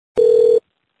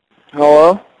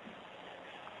Hello?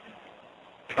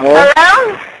 Hello?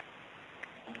 Hello?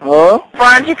 Hello?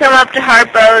 Why don't you come up to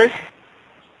Harpo's?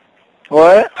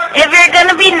 What? If you're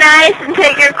gonna be nice and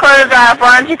take your clothes off,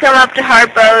 why don't you come up to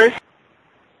Harpo's?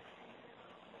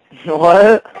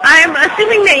 What? I'm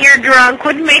assuming that you're drunk,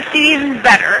 which makes it even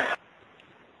better.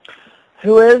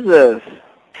 Who is this?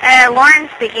 Lauren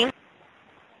speaking.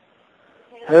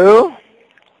 Who?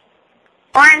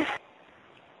 Lauren.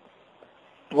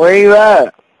 Where you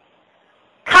at?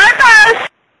 Harpo's!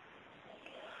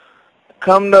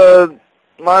 Come to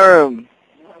my room.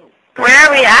 Where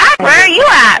are we at? Where are you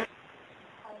at?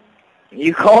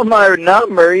 You called my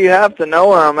number. You have to know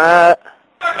where I'm at.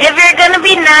 If you're gonna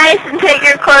be nice and take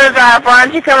your clothes off, why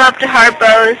don't you come up to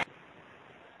Harpo's?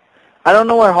 I don't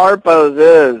know where Harpo's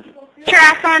is. Get your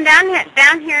ass on down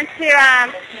here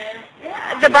to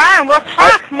the bar, and we'll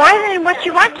talk more than what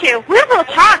you want to. We will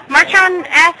talk. March on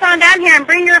ass on down here and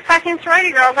bring your fucking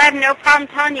sorority girls. I have no problem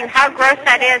telling you how gross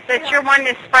that is, that you're one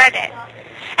to spread it.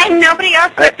 And nobody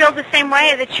else would feel the same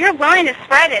way, that you're willing to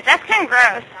spread it. That's kind of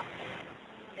gross.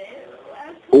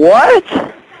 What?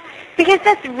 Because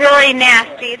that's really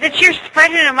nasty, that you're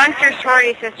spreading it amongst your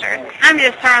sorority sisters. I'm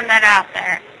just throwing that out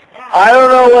there. I don't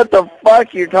know what the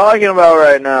fuck you're talking about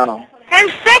right now. And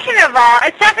second of all,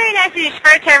 it's not very nice that you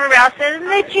spread it to everybody else, and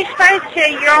that you spread it to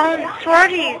your own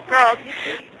sorority girls.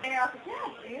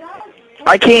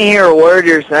 I can't hear a word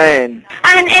you're saying.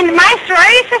 And my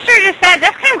sorority sister just said,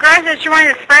 that's kind of gross that you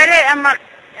wanted to spread it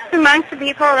amongst the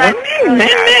people that...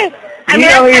 Do you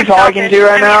know who you're talking to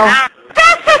right now?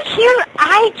 That's a cute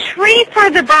eye tree for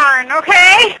the barn,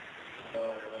 okay?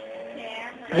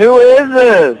 Who is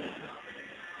this?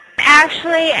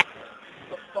 Actually...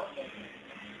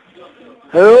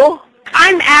 Who?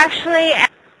 I'm actually...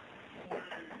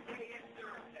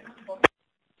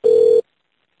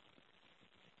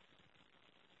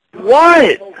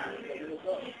 What?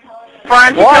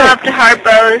 Why don't you come up to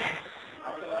Harpo's?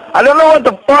 I don't know what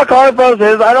the fuck Harpo's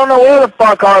is. I don't know where the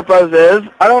fuck Harpo's is.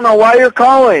 I don't know why you're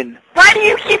calling. Why do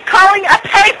you keep calling a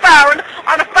payphone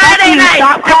on a Friday night?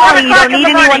 Stop calling. You don't need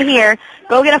anyone here.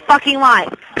 Go get a fucking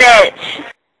life. Bitch.